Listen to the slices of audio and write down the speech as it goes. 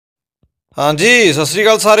हाँ जी सत श्री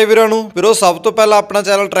अकाल सारे वीरों नूं। वीरों सब तो पहला अपना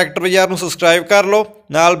चैनल ट्रैक्टर बाजार नूं सबसक्राइब कर लो,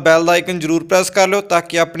 नाल बैल दा आइकन जरूर प्रेस कर लो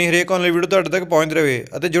ताकि अपनी हरेक ऑनलाइन वीडियो तुहाडे तक पहुँच रहे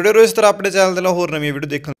अते जुड़े रहो इस तरह अपने चैनल दे नाल होर नवीं वीडियो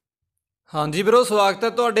देखण। हाँ जी वीरों स्वागत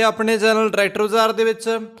है तुहाडे अपने चैनल ट्रैक्टर बाजार दे विच।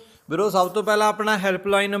 वीरों सब तो पहला अपना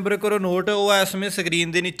हैल्पलाइन नंबर करो नोट, वो इस समय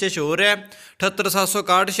स्क्रीन के नीचे शो हो रहा है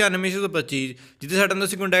 7876619625, जिसे साडे नाल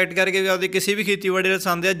तुसीं कॉन्टैक्ट करके आपकी किसी भी खेतीबाड़ी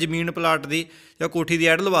संद या जमीन प्लाट की या कोठी की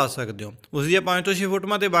ऐड लवा सकते हो। उसकी 5 तो 6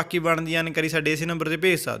 फोटोआं तो बाकी बनती जानकारी साडे इस नंबर पर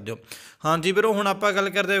भेज सकते हो। हाँ जी वीरों हुण आपां गल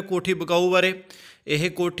करदे हां कोठी बकाऊ बारे। यह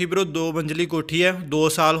कोठी वीरों 2 मंजिली कोठी है, 2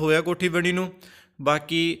 साल होया कोठी बनी नूं।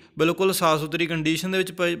 बाकी बिल्कुल साफ सुथरी कंडीशन दे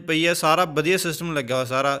विच पई है, सारा वधिया सिस्टम लग्या हुआ,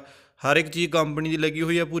 सारा हर एक चीज़ कंपनी की लगी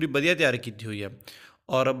हुई है, पूरी वधिया तैयार की हुई है।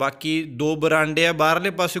 और बाकी 2 बरांडे है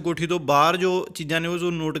बाहरले पासे कोठी तो बाहर जो चीज़ां ने वो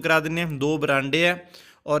नोट करा देने। 2 बरांडे है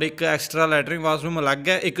और एक एक्सट्रा लैटरिन बाथरूम अलग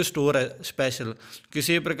है, एक स्टोर है स्पैशल,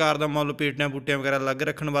 किसी प्रकार का मान लो पेटियां पुटियां वगैरह अलग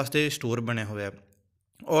रखने वास्ते स्टोर बनया हुआ है।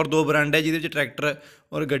 और 2 बरांडे है जिहदे ट्रैक्टर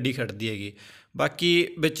और गड्डी खड़ती हैगी। बाकी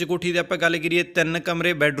बिच कोठी की आप गल करिए 3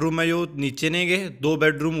 कमरे बैडरूम है जो नीचे ने गे, 2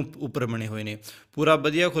 बैडरूम उपर बने हुए हैं। पूरा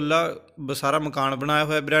वधिया खुला सारा मकान बनाया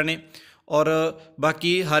हुआ बिरा ने। और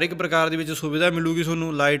बाकी हर एक प्रकार की सुविधा मिलूगी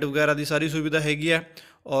थोनों, लाइट वगैरह की सारी सुविधा हैगी है।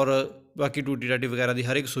 और बाकी टूटी टाटी वगैरह की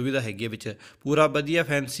हर एक सुविधा हैगी है। पूरा वधिया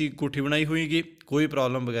फैंसी कोठी बनाई हुई, कोई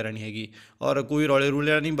प्रॉब्लम वगैरह नहीं हैगी और कोई रौले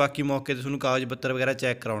रूले नहीं। बाकी मौके पर कागज पत्तर वगैरह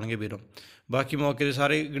चैक कराउणगे वीरों, बाकी मौके पर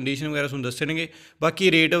सारे कंडीशन वगैरह तुहानूं दस्सणगे। बाकी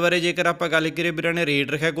रेट बारे जेकर आप गल करिए वीरां ने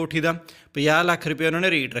रेट रखा कोठी का 50 लाख रुपये उन्होंने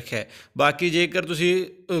रेट रखा है। बाकी जेकर तुसीं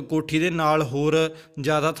कोठी दे नाल होर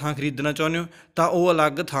ज़्यादा थां खरीदना चाहुंदे हो तो वो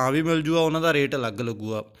अलग थां भी मिल जूगा, उन्हां दा रेट अलग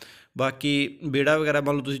लगूगा। बाकी बेड़ा वगैरह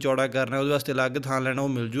मान लो तुसीं चौड़ा करना उहदे वास्ते अलग थां लैना, वो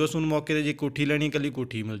मिल जूगा तुहानूं मौके पर। जे कोठी लैनी कल्ली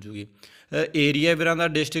कोठी मिल जूगी। एरिया वीरां दा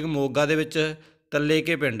डिस्ट्रिक्ट मोगा दे विच तले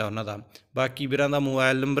के पिंड आ उन्हां दा। बाकी वीरां दा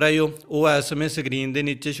मोबाइल नंबर है वो इस समय स्क्रीन के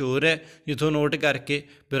नीचे शो हो रहा है, जिथों नोट करके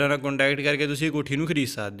वीरां नाल कॉन्टैक्ट करके तुसीं कोठी नूं खरीद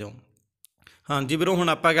सकते हो। हाँ जी वीरों हुण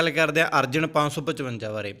आपां गल करदे हां अर्जन 555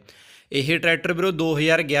 बारे। यह ट्रैक्टर वीरों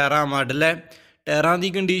 2011 मॉडल है। टायरां की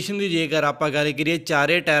कंडीशन की जेकर आपां गल करिए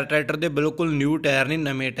चारे टायर ट्रैक्टर के बिल्कुल न्यू टायर ने,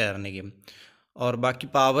 नवे टायर ने। और बाकी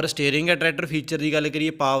पावर स्टेयरिंग है, ट्रैक्टर फीचर की गल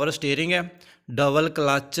करिए पावर स्टेयरिंग है, डबल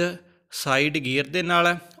क्लच साइड गियर के नाल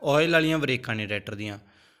ऑयल वाली ब्रेकां ने ट्रैक्टर दियाँ।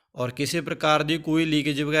 और किसी प्रकार की कोई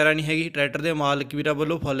लीकेज वगैरह नहीं हैगी। ट्रैक्टर के मालक वीरां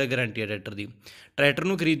वालों फुल गारंटी है ट्रैक्टर की। ट्रैक्टर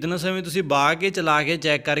नूं खरीदण समय तुसीं बाह के चला के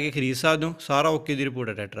चैक करके खरीद सकते हो, सारा ओके की रिपोर्ट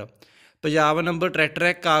है ट्रैक्टर। पंजाब नंबर ट्रैक्टर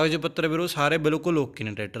है, कागज पत्तर वीरों सारे बिल्कुल ओके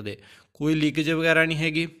ने ट्रैक्टर के, कोई लीकेज वगैरह नहीं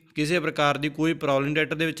हैगी, किसी प्रकार की कोई प्रॉब्लम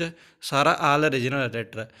ट्रैक्टर के विच, सारा आल ओरिजिनल है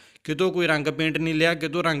ट्रैक्टर। कितों कोई रंग पेंट नहीं लिया,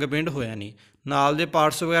 कितों रंग पेंट होया नहीं। नाल दे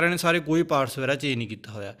पार्ट्स वगैरह ने सारे कोई पार्ट्स वगैरह चेंज नहीं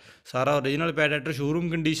किया होया, सारा ओरिजिनल पै ट्रैक्टर शोरूम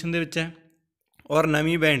कंडीशन के है और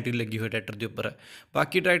नवीं बैटरी लगी हुई ट्रैक्टर के उपर।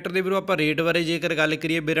 बाकी ट्रैक्टर के वीरों आप रेट बारे जेकर गल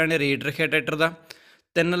करिए वीरां ने रेट रखा ट्रैक्टर का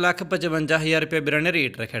 3,55,000 रुपये वीरां ने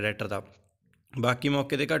रेट रखा ट्रैक्टर का। बाकी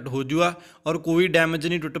मौके पर घट हो जूगा और कोई डैमेज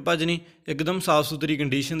नहीं, टुट भज नहीं, एकदम साफ सुथरी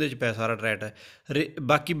कंडीशन के पै सारा ट्रैक्टर।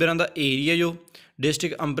 बाकी वीरां दा एरिया जो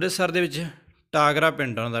डिस्ट्रिक्ट अंमृतसर दे विच टागरा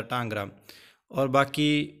पिंड उन्हां दा टांगरा। और बाकी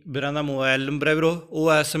वीरां दा मोबाइल नंबर है वीरों वो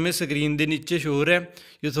इस समय स्क्रीन के नीचे शो हो रहा है,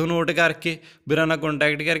 जिथों नोट करके वीरां नाल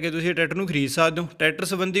कॉन्टैक्ट करके तुसीं ट्रैक्टर नूं खरीद सकते हो। ट्रैक्टर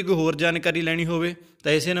संबंधी कोई होर जानकारी लैनी होवे तो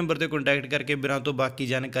इस नंबर पर कॉन्टैक्ट करके वीरां तो बाकी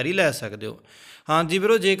जानकारी लै सकते हो। हाँ जी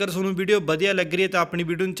वीरों जेकर तुहानूं वीडियो वधिया लग रही है तो अपनी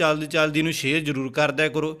वीडियो नूं चलदी नूं शेयर जरूर कर दिया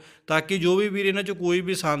करो, ताकि जो भी वीर इन्हां चों कोई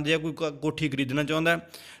भी संद या कोई कोठी खरीदना चाहुंदा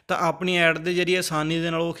तो अपनी ऐड के जरिए आसानी दे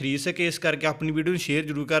नाल खरीद सके। इस करके अपनी वीडियो नूं शेयर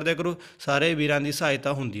जरूर कर दिया करो, सारे वीरां की सहायता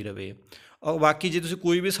होंदी रहे। और बाकी जो तुसीं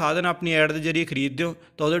कोई भी साधन अपनी ऐड के जरिए खरीदते हो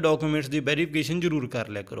तो वो डॉक्यूमेंट्स की वेरीफिकेशन जरूर कर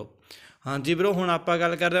लिया करो। हाँ जी वीरों हुण आपां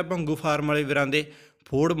गल करदे हां भंगू फार्म वाले वीरां दे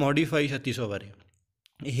फोर्ड मॉडिफाई 3600 बारे।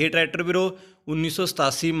 यह ट्रैक्टर वीरों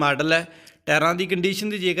 1987 मॉडल है। टायरां की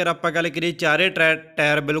कंडीशन की जेकर आप गल करिए चारे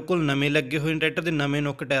टायर बिल्कुल नवे लगे हुए हैं, ट्रैक्टर के नवे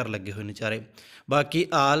नुक टायर लगे हुए हैं चारे। बाकी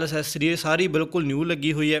आल असैसरी सारी बिल्कुल न्यू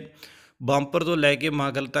लगी हुई है, बंपर तो लैके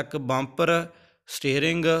मगल तक बंपर,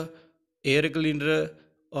 स्टेयरिंग, एयर क्लीनर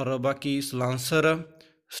और बाकी सलांसर,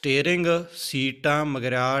 स्टेयरिंग, सीटां,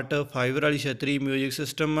 मगराट, फाइबर वाली छतरी, म्यूजिक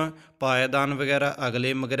सिस्टम, पायदान वगैरह,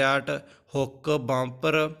 अगले मगराट, हुक,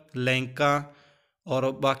 बंपर, लैंका और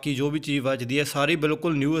बाकी जो भी चीज़ बचती है सारी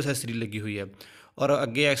बिल्कुल न्यू असैसरी लगी हुई है। और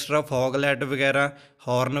अगे एक्सट्रा फॉग लाइट वगैरह,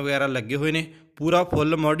 हॉर्न वगैरह लगे हुए हैं, पूरा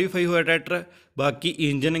फुल मॉडिफाई हुआ ट्रैक्टर। बाकी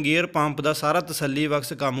इंजन गेयर पंप का सारा तसल्ली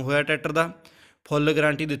बख्श काम होया ट्रैक्टर का, फुल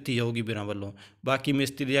गारंटी दी जाऊगी वीरां वालों। बाकी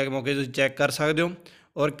मिस्त्री आके मौके तुसीं चैक कर सकते हो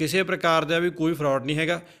और किसी प्रकार का भी कोई फ्रॉड नहीं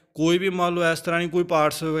हैगा। कोई भी मान लो इस तरह नहीं कोई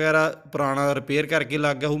पार्ट्स वगैरह पुराना रिपेयर करके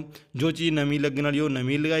लग गया हो, जो चीज़ नवीं लगने वाली वो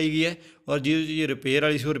नवीं लगाई गई है और जो चीज़ रिपेयर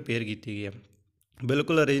वाली सी वो रिपेयर की गई है।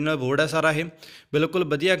 बिल्कुल ओरिजिनल बोर्ड है सारा ये, बिल्कुल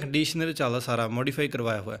वधिया कंडीशन में चलदा, सारा मॉडिफाई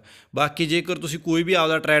करवाया हुआ है। बाकी जेकर तुसीं कोई भी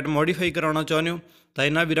आपदा ट्रैक्टर मॉडिफाई कराउणा चाहुंदे हो तो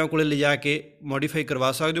इन्हां वीरां कोले लिजा के मॉडिफाई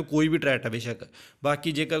करवा सकते हो, कोई भी ट्रैक्टर बेशक।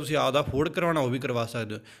 बाकी जेकर तुसीं आपदा फोर्ड करवाउणा वो भी करवा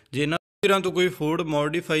सकते हो। जे इन्हां वीरां तो कोई फोर्ड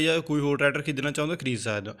मॉडिफाई या कोई होर ट्रैक्टर खरीदना चाहुंदे खरीद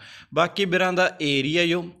सकते हो। बाकी वीरां दा एरिया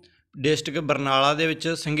जो डिस्ट्रिक्ट बरनाला दे विच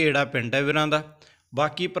संघेड़ा पिंड है वीरां दा।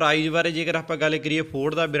 बाकी प्राइज़ बारे जेकर आप गल करिए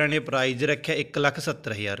फोर्ड का वीरां ने प्राइज़ रखा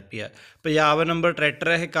 1,70,000 रुपया। पंजाब नंबर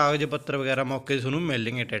ट्रैक्टर है, कागज पत्तर वगैरह मौके से तुहानूं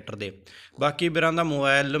मिलेंगे ट्रैक्टर के। बाकी वीरां दा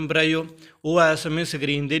मोबाइल नंबर है जो वो इस समय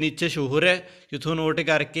स्क्रीन के नीचे शो हो रहा है, जिथों नोट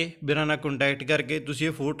करके वीरां नाल कंटैक्ट करके तुसीं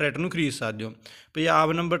ये फोर्ड ट्रैक्टर नूं खरीद सकते हो।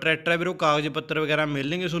 पंजाब नंबर ट्रैक्टर है वीरों, कागज पत्तर वगैरह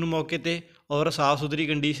मिलेंगे तुहानूं मौके पर, और साफ सुथरी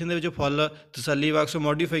कंडीशन के फुल तसल्ली बख्श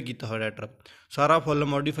मॉडिफाई किया हुआ ट्रैक्टर, सारा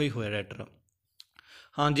फुल मॉडिफाई होया ट्रैक्टर।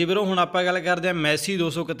 हाँ जी वीरों, हुण आपां गल करदे हां मैसी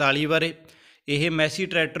 241 बारे। यह मैसी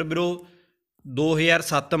ट्रैक्टर वीरों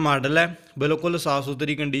 2007 मॉडल है, बिल्कुल साफ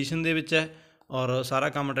सुथरी कंडीशन दे विच है, और सारा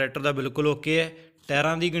काम ट्रैक्टर का बिल्कुल ओके है।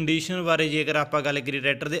 टायरां की कंडीशन बारे जेकर आपां गल करिए,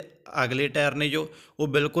 ट्रैक्टर के अगले टायर ने जो वो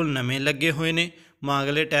बिल्कुल नवे लगे हुए हैं,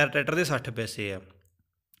 मगले टायर ट्रैक्टर के 60 पैसे है।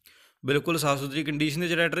 बिल्कुल साफ सुथरी कंडीशन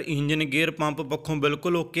के ट्रैक्टर, इंजन गेयर पंप पक्षों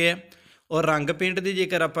बिल्कुल ओके है। और रंग पेंट की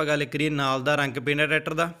जेकर आप गल करिए, नाल दा रंग पेंट है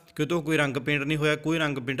ट्रैक्टर का, कितों कोई रंग पेंट नहीं होया, कोई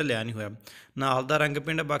रंग पेंट लिया नहीं होया, नाल दा रंग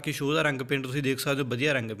पेंट। बाकी शो का रंग पेंट तुसीं देख सकते हो,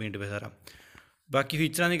 वधिया रंग पेंट है सारा। बाकी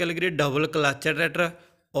फीचरां की गल करिए, डबल क्लच है ट्रैक्टर,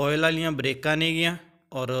 ऑयल वाली ब्रेकां ने गियां,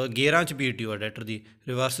 और गेयरां च PTO है ट्रैक्टर की,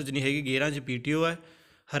 रिवर्स च नहीं हैगी, गेयरां च PTO है।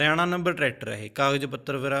 हरियाणा नंबर ट्रैक्टर है, कागज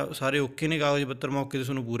पत्तर वगैरह सारे ओके ने, कागज पत्तर मौके से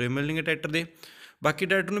तुहानूं पूरे मिलणगे ट्रैक्टर के। बाकी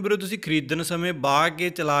ट्रैक्टर नूं वीरों तुसीं खरीदण समय बाह के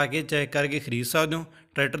चला के चैक करके खरीद सकते हो।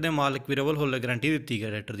 ट्रैक्टर के मालक वीरों वल फुल गारंटी दी गई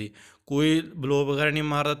ट्रैक्टर की, कोई ब्लो वगैरह नहीं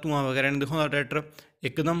मारदा, धुआं वगैरह नहीं दिखाता ट्रैक्टर,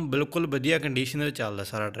 एकदम बिल्कुल वधिया कंडीशन में चलदा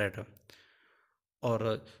सारा ट्रैक्टर। और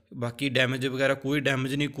बाकी डैमेज वगैरह कोई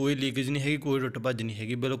डैमेज नहीं, कोई लीकेज नहीं हैगी, कोई टुट भज नहीं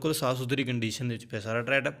हैगी, बिल्कुल साफ सुथरी कंडीशन में पे सारा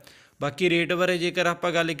ट्रैक्टर। बाकी रेट बारे जेकर आप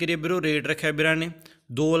गल करिए वीरों, रेट रखा वीरां ने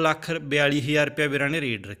 2,42,000 रुपया वीरां ने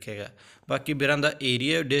रेट रखा है। बाकी वीरां दा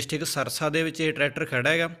एरिया डिस्ट्रिक्ट सरसा दे विच ये ट्रैक्टर खड़ा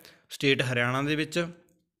है, स्टेट हरियाणा दे विच।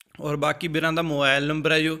 और बाकी वीरां दा मोबाइल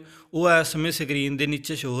नंबर है जो वो इस समय स्क्रीन के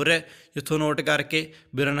नीचे शो हो रहा है, जिथों नोट करके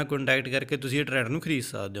वीरां नाल कंटैक्ट करके तुसीं ये ट्रैक्टर नूं खरीद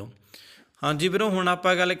सकते हो। हाँ जी वीरों, हुण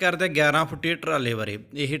आपां गल करदे 11 फुटी ट्राले बारे।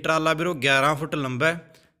 यह ट्राला वीरों 11 फुट लंबा है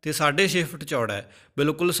तो 6.5 फुट चौड़ा है,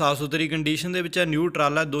 बिल्कुल साफ सुथरी कंडीशन के विच है, न्यू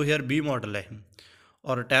ट्राला 2020 मॉडल है।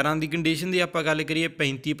 और टायरां की कंडीशन की आपां गल करिए,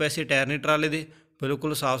 35 पैसे टायर ने ट्राले दे,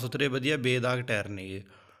 बिल्कुल साफ सुथरे वधिया बेदाग टायर ने, ये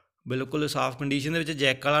बिल्कुल साफ कंडीशन के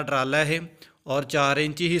जैक वाला ट्राला है, और 4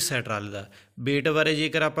 इंची हिस्सा है ट्राले का। वेट बारे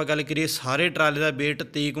जेकर आप गल करिए, सारे ट्राले का वेट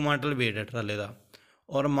 23 कुंटल वेट है ट्राले का,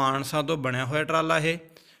 और मानसा तो बनया हुआ ट्राला है,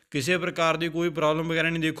 किसी प्रकार की कोई प्रॉब्लम वगैरह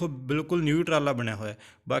नहीं। देखो बिल्कुल न्यू ट्राला बनया हुआ है,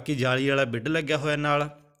 बाकी जाली वाला बिड लग्या हुआ नाल,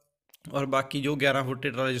 और बाकी जो 11 फुट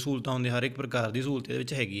ट्राले सहूलतां होंदी हर एक प्रकार की सहूलत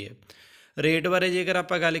ये हैगी है। रेट बारे जेकर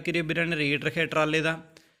आप गल करिए, वीरां ने रेट रखा ट्राले का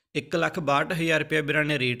 1,62,000 रुपया वीरां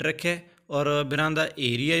ने रेट रखा। और वीरां दा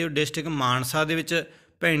एरिया जो डिस्ट्रिक्ट मानसा दे विच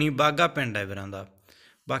भैणी बागा पिंड है वीरां दा।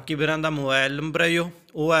 बाकी वीरां दा मोबाइल नंबर है जो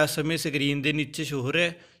वो इस समय स्क्रीन के नीचे शो हो रहा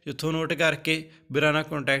है, जिथों नोट करके वीरां नाल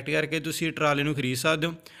कंटैक्ट करके तुसीं ट्राले नूं खरीद सकते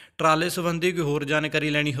हो। ट्राले संबंधी कोई होर जानकारी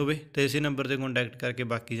लैनी होवे तो इस नंबर पर कंटैक्ट करके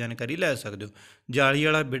बाकी जानकारी लै सकते हो। जाली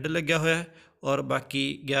वाला बिड लग्या होया है, और बाकी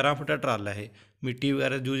 11 फुटा ट्राला है, मिट्टी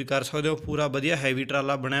वगैरह यूज कर सकते हो, पूरा वधिया हैवी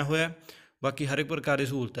ट्राला बनया हुआ है, बाकी हर एक प्रकार की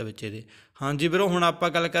सहूलत है बच्चे दे। हाँ जी वीरों, हुण आपां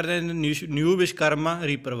गल करदे हां न्यू विश्वकर्मा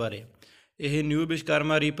रीपर बारे। यह न्यू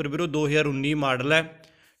विश्वकर्मा रीपर वीरों 2019 मॉडल है।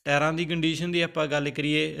 टायरां की कंडीशन की आपां गल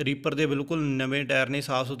करिए, रीपर के बिल्कुल नवे टायर ने,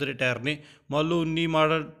 साफ सुथरे टायर ने। मान लो 19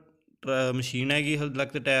 मॉडल मशीन हैगी, हल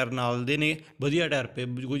तक टायर नाल दे ने, वधिया टायर पे,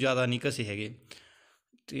 कोई ज़्यादा नहीं घसे हैगे।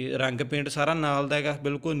 तो रंग पेंट सारा नाल दा हैगा,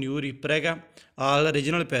 बिल्कुल न्यू रीपर हैगा, आल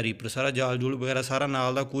ओरिजिनल पिया रीपर, सारा जाल जूल वगैरह सारा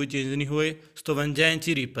नाल दा, कोई चेंज नहीं होए। 57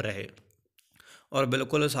 इंची रीपर है, और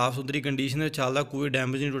बिल्कुल साफ सुथरी कंडीशन चलता, कोई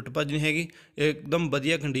डैमेज नहीं, टुट भज नहीं हैगी, एकदम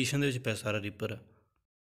वधिया कंडीशन पे सारा रीपर।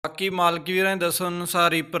 बाकी मालक वीरां दे दस्सण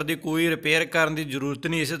अनुसार रीपर की कोई रिपेयर करने की जरूरत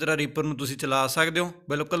नहीं, इस तरह रीपर नूं तुसीं चला सकते हो,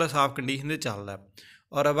 बिल्कुल साफ कंडीशन चलता।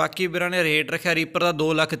 और बाकी वीरां ने रेट रखा रीपर का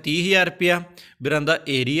 2,30,000 रुपया। वीरां दा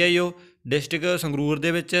एरिया जो डिस्ट्रिक्ट संगरूर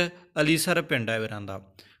दे विच अलीसर पिंड है वीरां दा।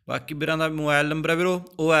 बाकी वीरां दा मोबाइल नंबर है वीरों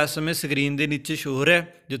वो इस समय स्क्रीन के नीचे शो हो रहा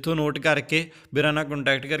है, जिथों नोट करके वीरां नाल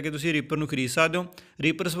कंटैक्ट करके तुसीं रीपर नूं खरीद सकते हो।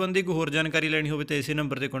 रीपर संबंधी कोई होर जानकारी लैनी होवे तो इसी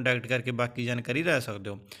नंबर पर कंटैक्ट करके बाकी जानकारी लै सकते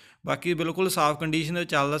हो। बाकी बिल्कुल साफ कंडीशन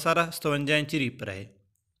चलदा सारा, 57 इंची रीपर है।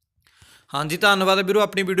 ਹਾਂਜੀ ਧੰਨਵਾਦ ਵੀਰੋ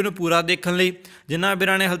ਆਪਣੀ ਵੀਡੀਓ ਨੂੰ ਪੂਰਾ ਦੇਖਣ ਲਈ। ਜਿਨ੍ਹਾਂ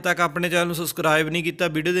ਵੀਰਾਂ ਨੇ ਹਾਲੇ ਤੱਕ ਆਪਣੇ ਚੈਨਲ ਨੂੰ ਸਬਸਕ੍ਰਾਈਬ ਨਹੀਂ ਕੀਤਾ,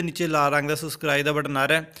 ਵੀਡੀਓ ਦੇ ਨੀਚੇ ਲਾਲ ਰੰਗ ਦਾ ਸਬਸਕ੍ਰਾਈਬ ਦਾ ਬਟਨ ਆ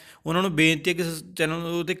ਰਿਹਾ, ਉਹਨਾਂ ਨੂੰ ਬੇਨਤੀ ਹੈ ਕਿ ਚੈਨਲ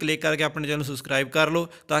ਉੱਤੇ ਕਲਿੱਕ ਕਰਕੇ ਆਪਣੇ ਚੈਨਲ ਨੂੰ ਸਬਸਕ੍ਰਾਈਬ ਕਰ ਲਓ,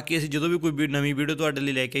 ਤਾਂ ਕਿ ਅਸੀਂ ਜਦੋਂ ਵੀ ਕੋਈ ਨਵੀਂ ਵੀਡੀਓ ਤੁਹਾਡੇ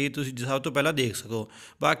ਲਈ ਲੈ ਕੇ ਆਈਏ ਤੁਸੀਂ ਸਭ ਤੋਂ ਪਹਿਲਾਂ ਦੇਖ ਸਕੋ।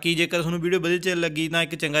 ਬਾਕੀ ਜੇਕਰ ਤੁਹਾਨੂੰ ਵੀਡੀਓ ਵਧੀਆ ਲੱਗੀ ਤਾਂ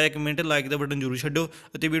ਇੱਕ ਚੰਗਾ ਜਿਹਾ ਕਮੈਂਟ, ਲਾਈਕ ਦਾ ਬਟਨ ਜ਼ਰੂਰ ਛੱਡੋ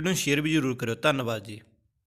ਅਤੇ ਵੀਡੀਓ ਨੂੰ ਸ਼ੇਅਰ ਵੀ ਜ਼ਰੂਰ ਕਰਿਓ। ਧੰਨਵਾਦ ਜੀ।